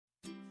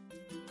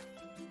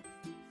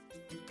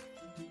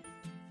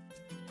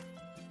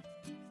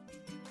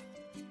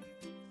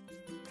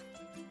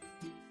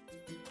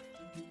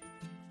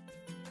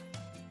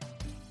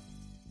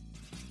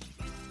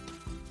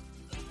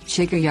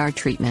Chigger Yard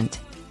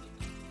Treatment.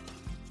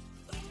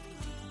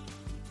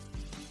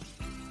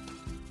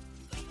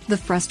 The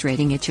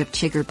frustrating itch of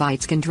chigger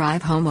bites can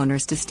drive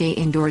homeowners to stay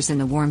indoors in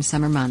the warm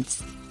summer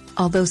months.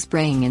 Although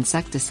spraying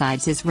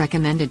insecticides is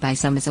recommended by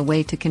some as a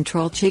way to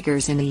control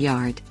chiggers in the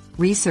yard,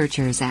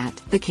 researchers at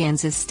the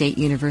Kansas State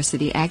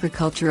University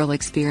Agricultural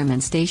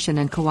Experiment Station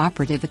and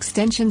Cooperative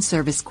Extension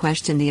Service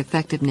question the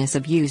effectiveness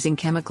of using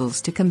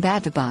chemicals to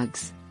combat the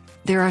bugs.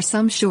 There are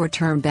some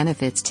short-term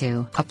benefits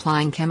to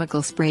applying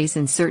chemical sprays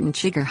in certain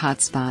chigger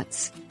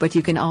hotspots, but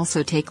you can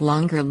also take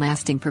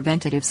longer-lasting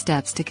preventative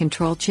steps to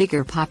control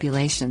chigger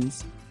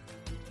populations.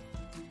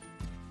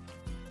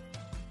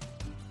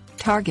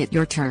 Target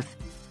your turf.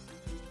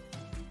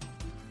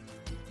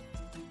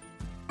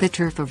 The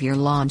turf of your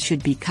lawn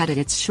should be cut at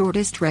its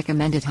shortest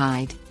recommended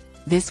height.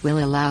 This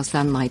will allow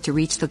sunlight to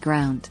reach the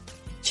ground.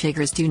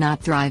 Chiggers do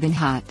not thrive in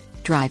hot,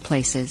 dry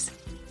places.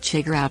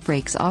 Chigger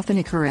outbreaks often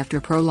occur after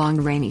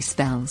prolonged rainy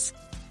spells.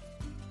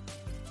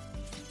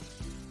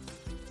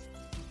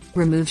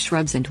 Remove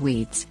shrubs and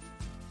weeds.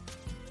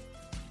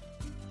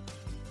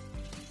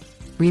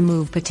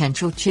 Remove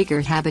potential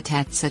chigger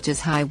habitats such as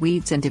high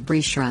weeds and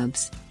debris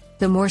shrubs.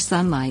 The more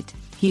sunlight,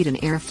 heat and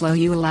airflow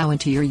you allow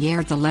into your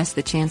yard, the less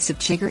the chance of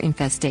chigger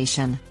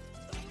infestation.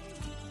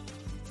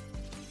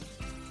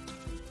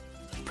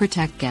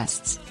 Protect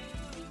guests.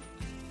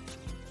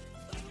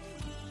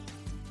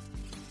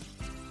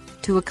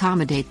 To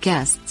accommodate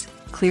guests,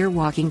 clear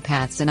walking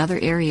paths and other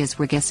areas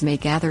where guests may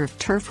gather of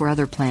turf or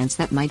other plants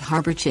that might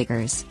harbor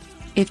chiggers.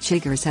 If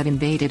chiggers have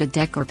invaded a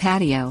deck or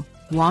patio,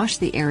 wash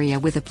the area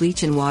with a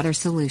bleach and water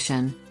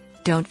solution.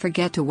 Don't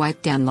forget to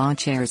wipe down lawn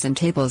chairs and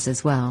tables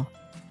as well.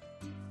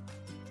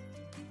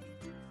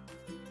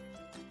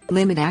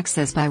 Limit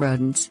access by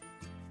rodents.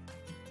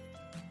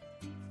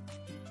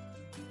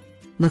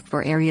 Look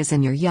for areas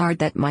in your yard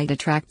that might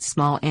attract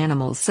small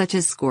animals such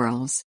as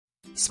squirrels.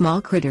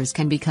 Small critters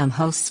can become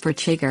hosts for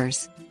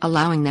chiggers,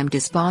 allowing them to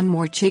spawn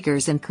more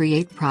chiggers and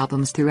create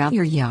problems throughout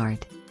your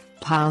yard.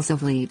 Piles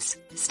of leaves,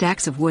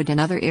 stacks of wood and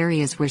other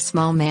areas where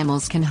small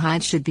mammals can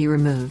hide should be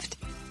removed.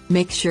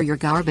 Make sure your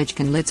garbage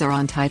can lids are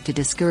on tight to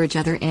discourage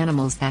other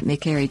animals that may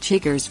carry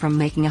chiggers from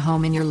making a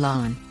home in your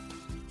lawn.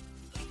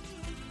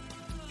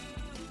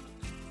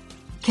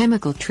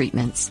 Chemical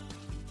treatments.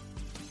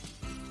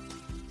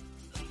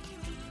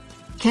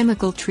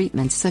 Chemical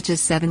treatments such as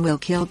Sevin will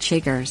kill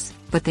chiggers,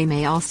 but they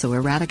may also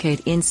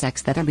eradicate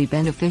insects that are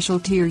beneficial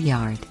to your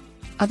yard.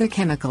 Other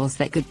chemicals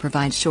that could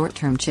provide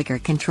short-term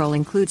chigger control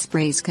include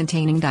sprays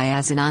containing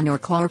diazinon or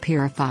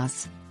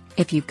chlorpyrifos.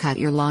 If you've cut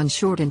your lawn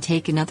short and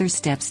taken other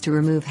steps to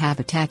remove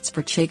habitats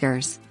for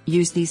chiggers,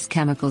 use these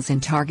chemicals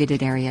in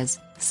targeted areas,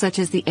 such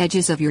as the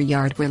edges of your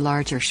yard where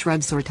larger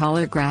shrubs or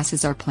taller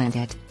grasses are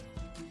planted.